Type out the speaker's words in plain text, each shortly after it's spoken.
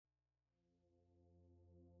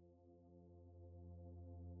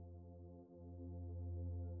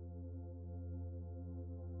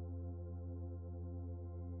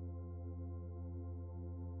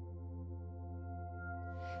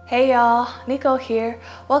Hey y'all, Nico here.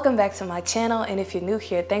 Welcome back to my channel, and if you're new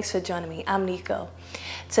here, thanks for joining me. I'm Nico.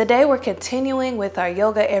 Today we're continuing with our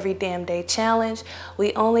Yoga Every Damn Day challenge.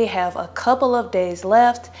 We only have a couple of days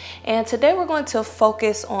left, and today we're going to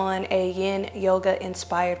focus on a Yin Yoga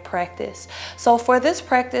inspired practice. So for this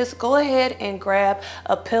practice, go ahead and grab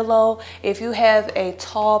a pillow. If you have a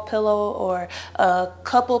tall pillow or a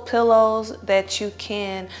couple pillows that you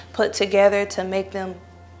can put together to make them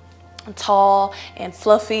tall and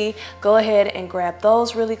fluffy, go ahead and grab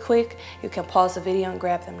those really quick. You can pause the video and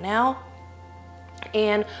grab them now.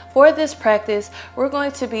 And for this practice, we're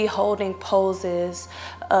going to be holding poses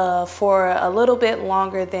for a little bit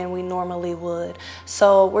longer than we normally would.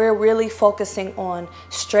 So we're really focusing on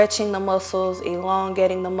stretching the muscles,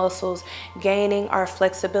 elongating the muscles, gaining our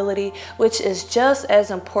flexibility, which is just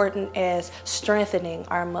as important as strengthening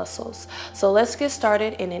our muscles. So let's get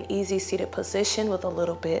started in an easy seated position with a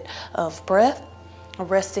little bit of breath,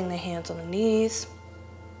 resting the hands on the knees.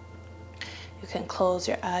 You can close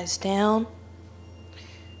your eyes down.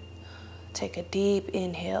 Take a deep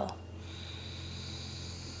inhale.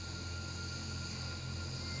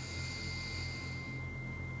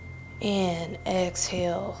 And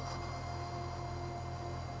exhale.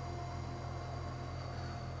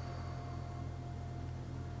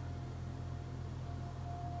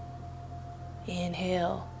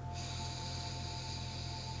 Inhale.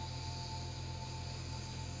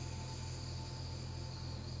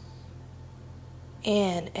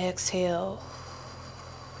 And exhale.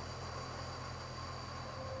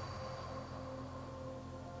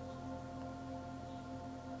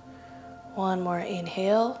 One more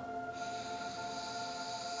inhale.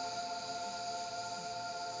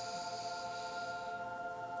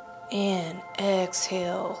 And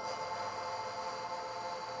exhale.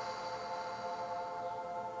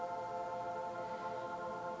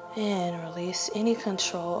 And release any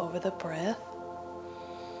control over the breath.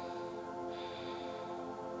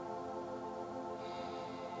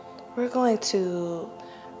 We're going to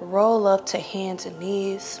roll up to hands and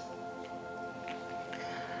knees.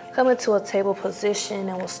 Come into a table position,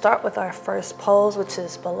 and we'll start with our first pose, which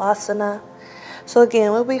is Balasana. So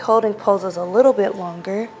again, we'll be holding poses a little bit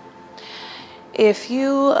longer. If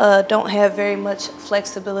you don't have very much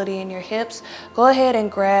flexibility in your hips, go ahead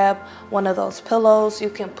and grab one of those pillows. You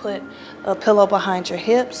can put a pillow behind your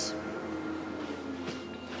hips,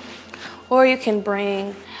 or you can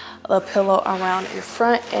bring a pillow around your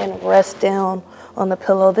front and rest down on the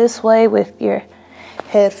pillow this way with your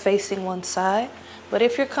head facing one side. But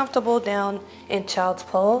if you're comfortable down in child's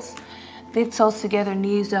pose, big toes together,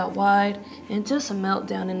 knees out wide, and just melt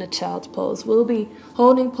down into child's pose. We'll be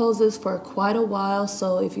holding poses for quite a while,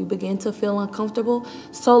 so if you begin to feel uncomfortable,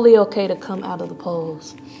 it's totally okay to come out of the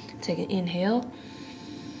pose. Take an inhale.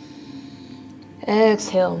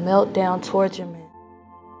 Exhale, melt down towards your mat.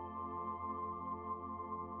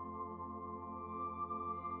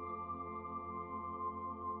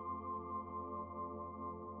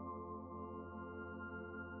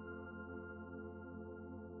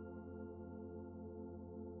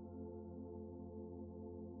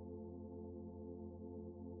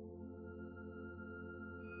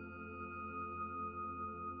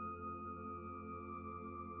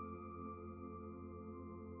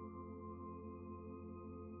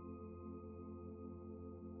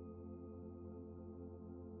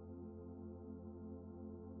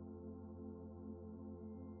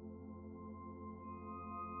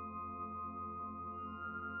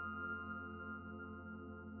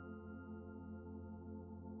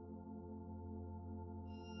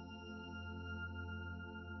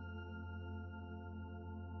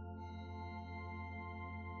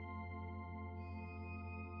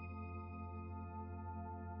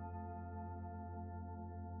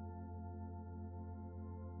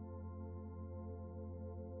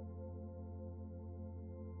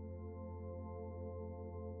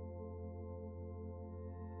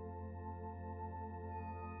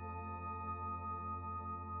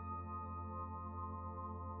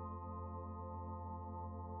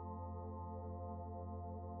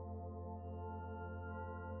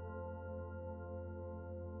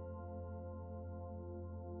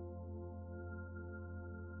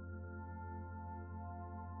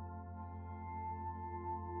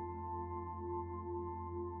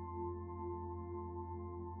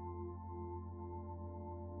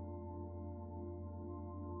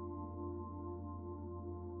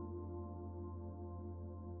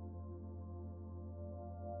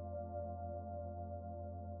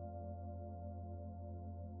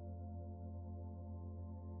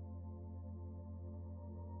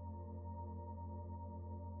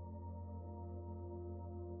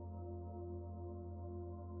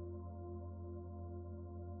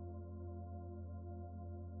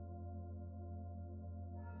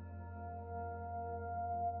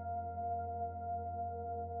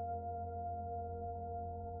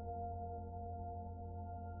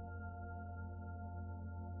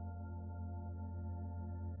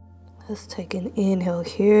 Let's take an inhale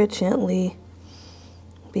here. Gently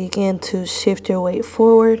begin to shift your weight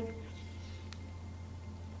forward.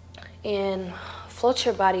 And float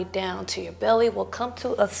your body down to your belly. We'll come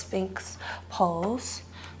to a Sphinx pose.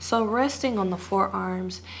 So resting on the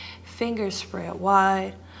forearms, fingers spread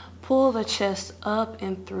wide. Pull the chest up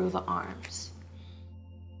and through the arms.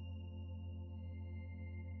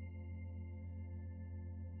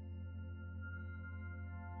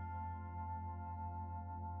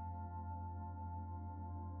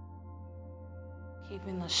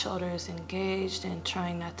 Keeping the shoulders engaged and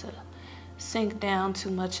trying not to sink down too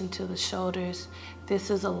much into the shoulders. This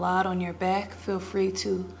is a lot on your back. Feel free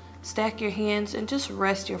to stack your hands and just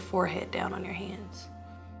rest your forehead down on your hands.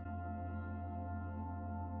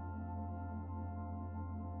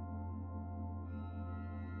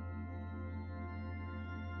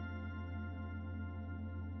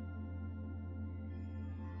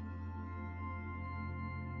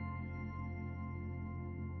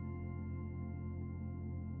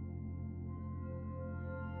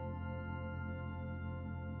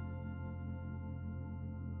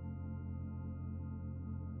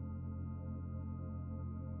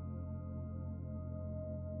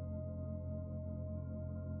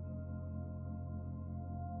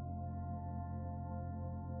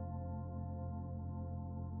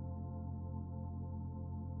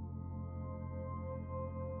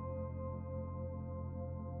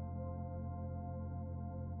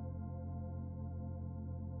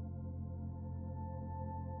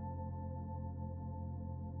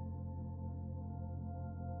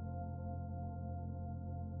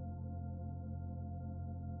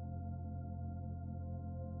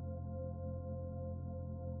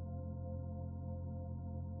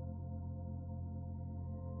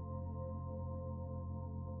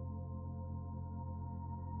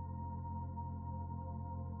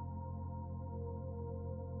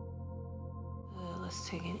 Let's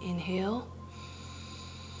take an inhale.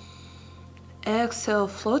 Exhale,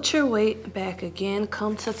 float your weight back again.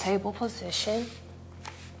 Come to table position.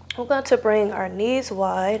 We're going to bring our knees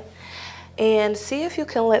wide and see if you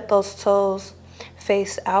can let those toes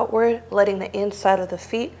face outward, letting the inside of the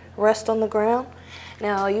feet rest on the ground.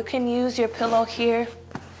 Now you can use your pillow here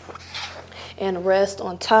and rest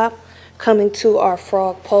on top, coming to our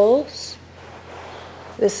frog pose.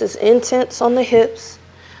 This is intense on the hips,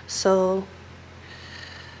 so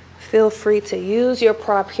feel free to use your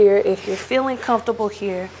prop here. If you're feeling comfortable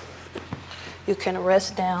here, you can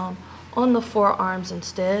rest down on the forearms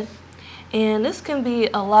instead. And this can be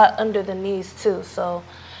a lot under the knees too. So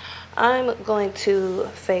I'm going to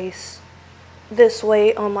face this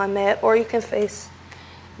way on my mat, or you can face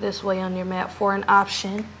this way on your mat for an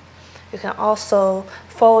option. You can also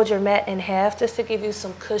fold your mat in half just to give you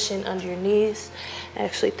some cushion under your knees. I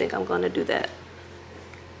actually think I'm going to do that.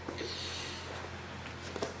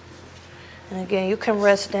 And again, you can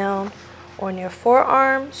rest down on your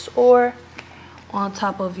forearms or on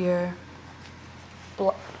top of your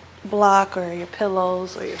block or your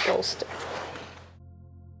pillows or your bolster.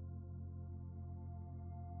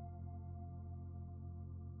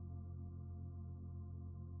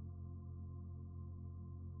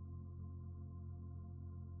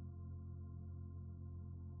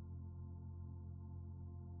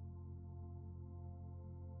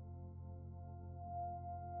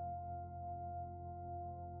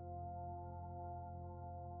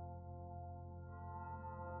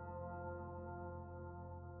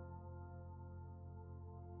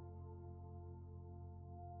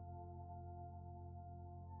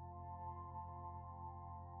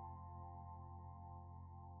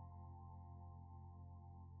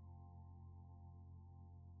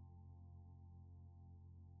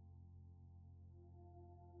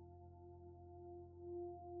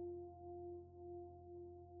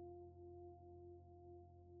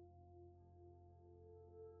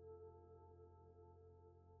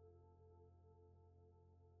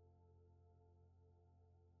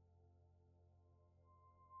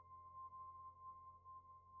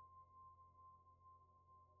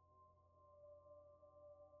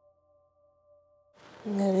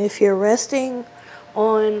 And if you're resting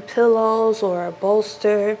on pillows or a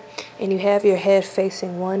bolster and you have your head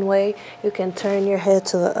facing one way, you can turn your head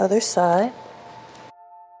to the other side.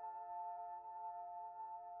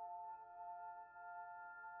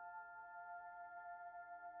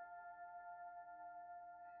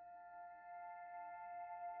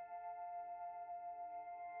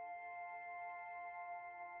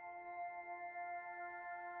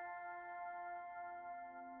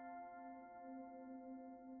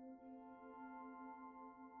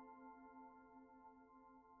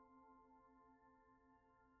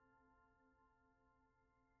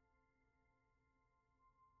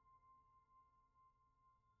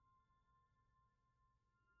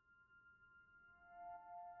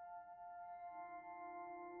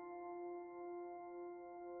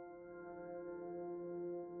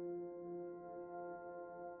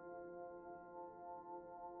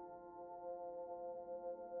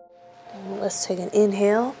 Let's take an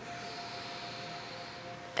inhale.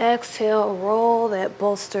 Exhale, roll that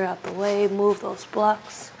bolster out the way, move those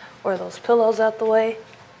blocks or those pillows out the way.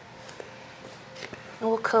 And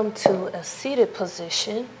we'll come to a seated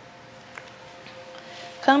position.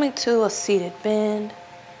 Coming to a seated bend.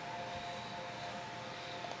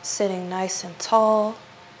 Sitting nice and tall.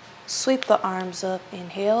 Sweep the arms up,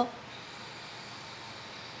 inhale.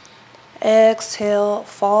 Exhale,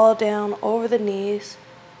 fall down over the knees.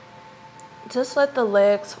 Just let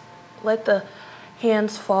the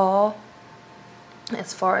hands fall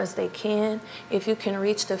as far as they can. If you can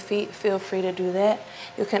reach the feet, feel free to do that.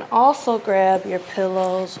 You can also grab your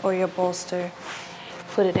pillows or your bolster,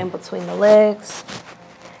 put it in between the legs,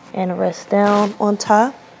 and rest down on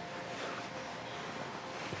top.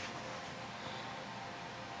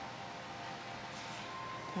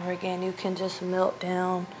 Or again, you can just melt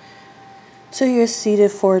down to your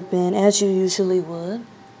seated forward bend as you usually would.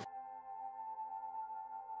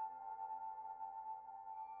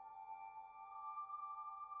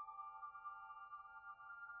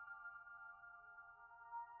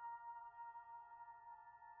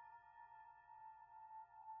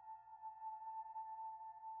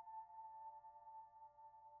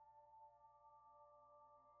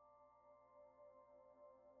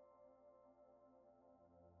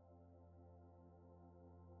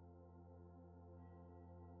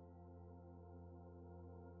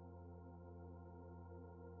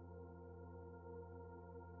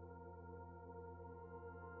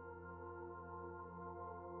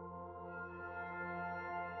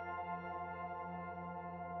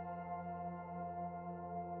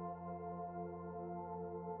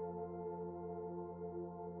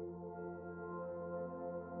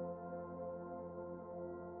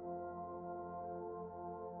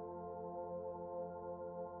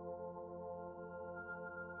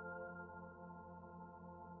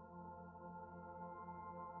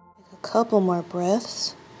 A couple more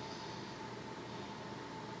breaths.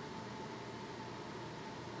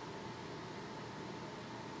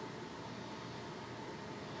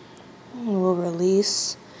 And we'll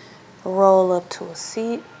release, roll up to a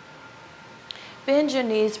seat. Bend your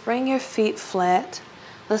knees, bring your feet flat.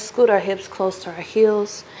 Let's scoot our hips close to our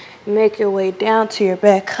heels. Make your way down to your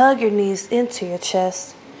back. Hug your knees into your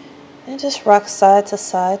chest. And just rock side to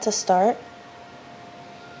start.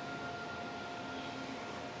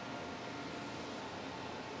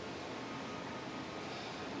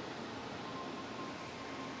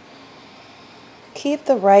 Keep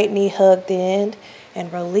the right knee hugged in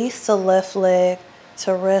and release the left leg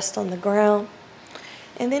to rest on the ground.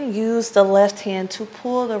 And then use the left hand to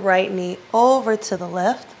pull the right knee over to the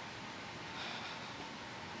left.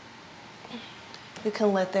 You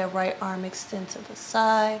can let that right arm extend to the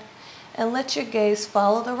side and let your gaze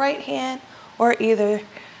follow the right hand or either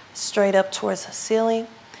straight up towards the ceiling.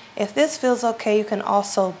 If this feels okay, you can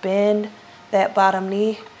also bend that bottom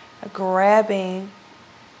knee, grabbing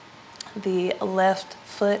the left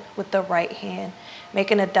foot with the right hand,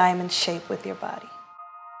 making a diamond shape with your body.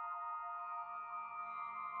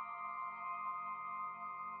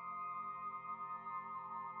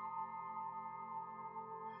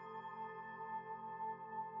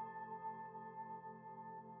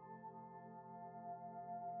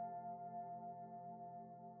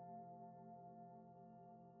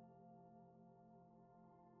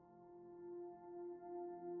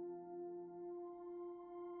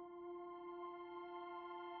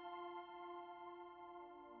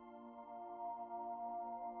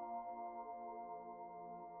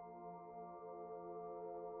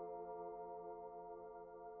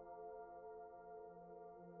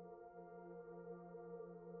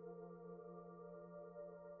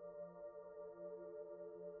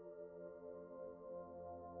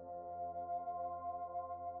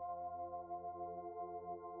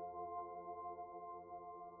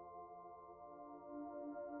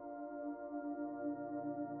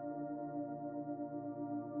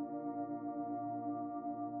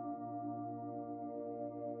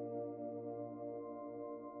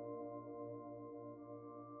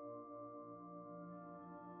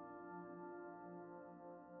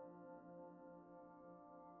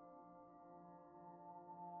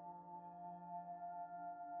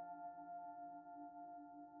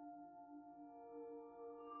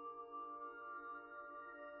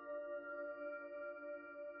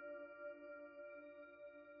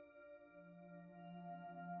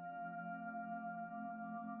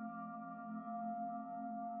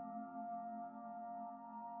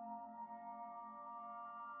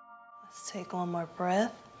 Let's take one more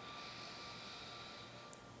breath.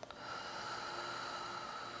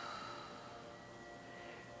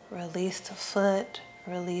 Release the foot,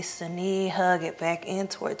 Release the knee, hug it back in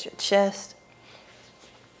towards your chest.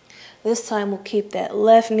 This time we'll keep that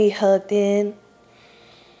left knee hugged in.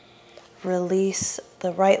 Release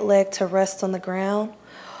the right leg to rest on the ground.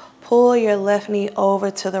 Pull your left knee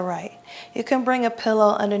over to the right. You can bring a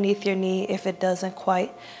pillow underneath your knee if it doesn't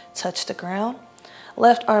quite touch the ground.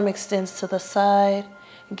 Left arm extends to the side.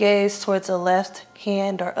 Gaze towards the left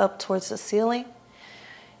hand or up towards the ceiling.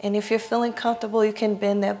 And if you're feeling comfortable, you can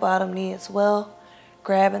bend that bottom knee as well,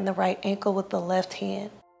 grabbing the right ankle with the left hand.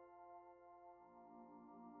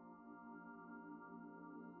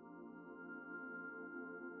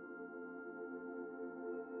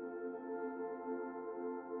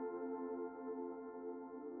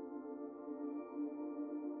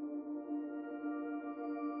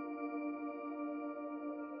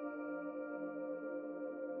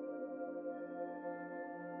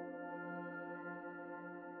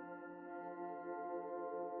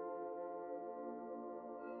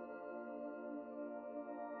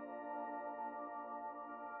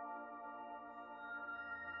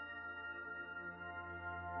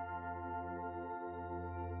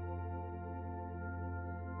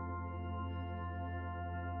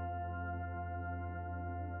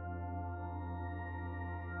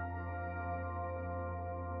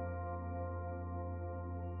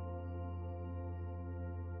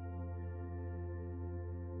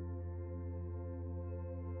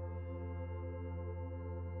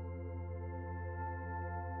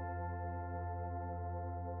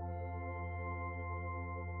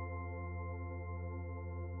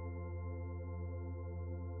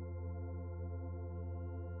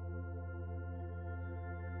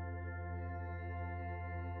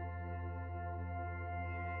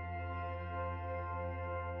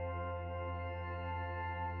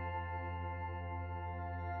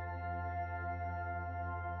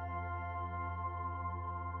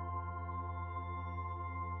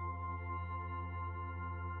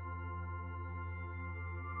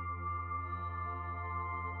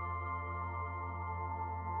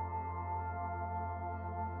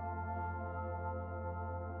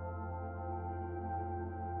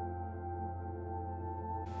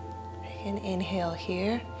 And inhale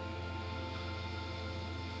here.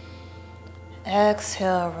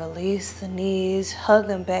 Exhale, release the knees, hug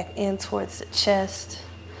them back in towards the chest.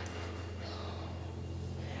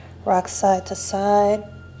 Rock side to side.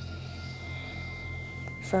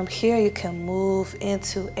 From here, you can move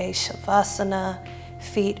into a Shavasana.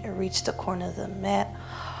 Feet reach the corner of the mat.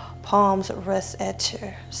 Palms rest at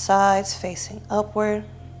your sides, facing upward.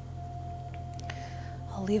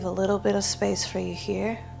 I'll leave a little bit of space for you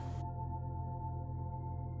here.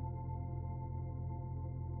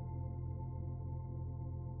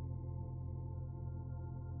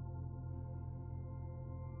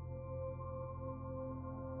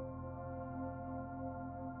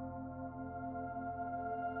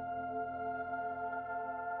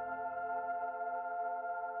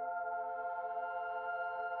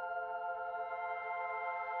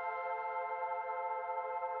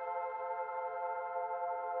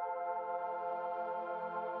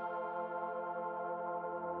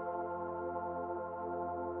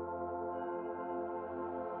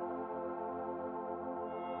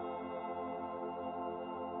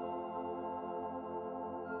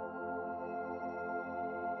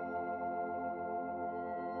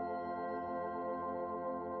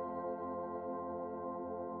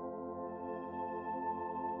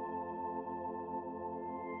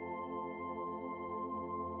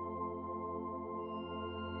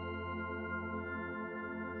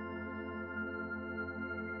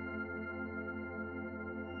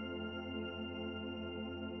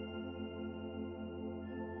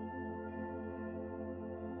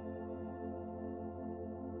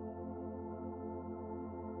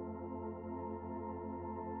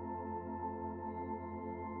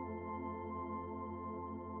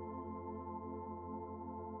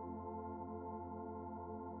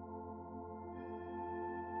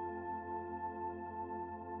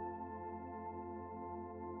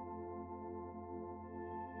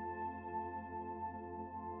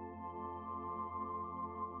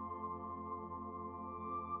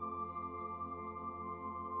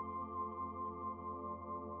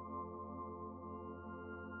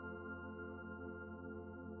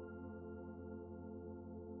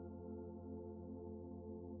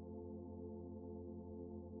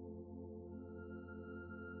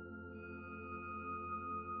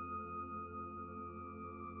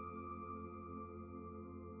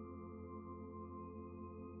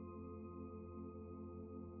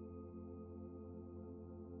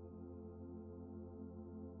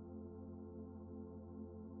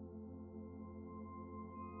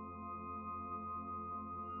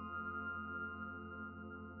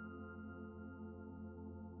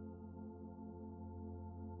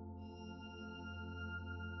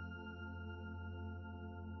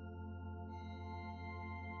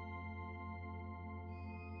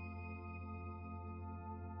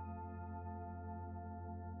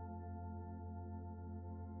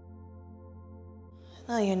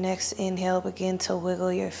 On your next inhale, begin to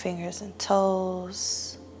wiggle your fingers and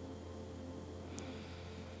toes.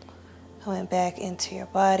 Going back into your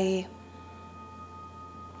body.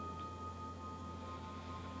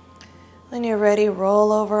 When you're ready,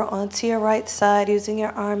 roll over onto your right side using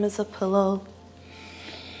your arm as a pillow.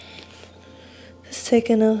 Just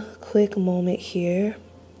taking a quick moment here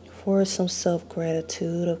for some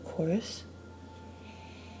self-gratitude, of course.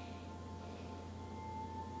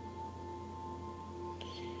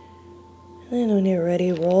 And then when you're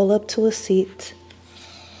ready, roll up to a seat.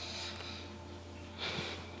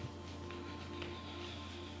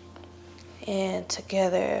 And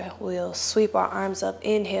together, we'll sweep our arms up.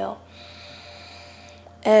 Inhale.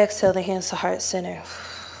 Exhale the hands to heart center.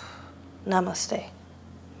 Namaste.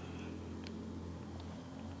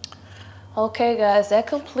 Okay guys, that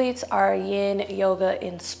completes our yin yoga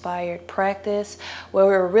inspired practice where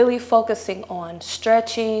we're really focusing on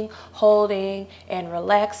stretching, holding, and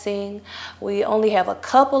relaxing. We only have a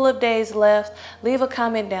couple of days left. Leave a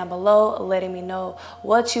comment down below letting me know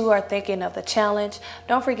what you are thinking of the challenge.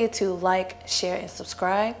 Don't forget to like, share, and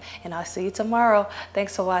subscribe, and I'll see you tomorrow.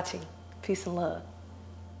 Thanks for watching. Peace and love.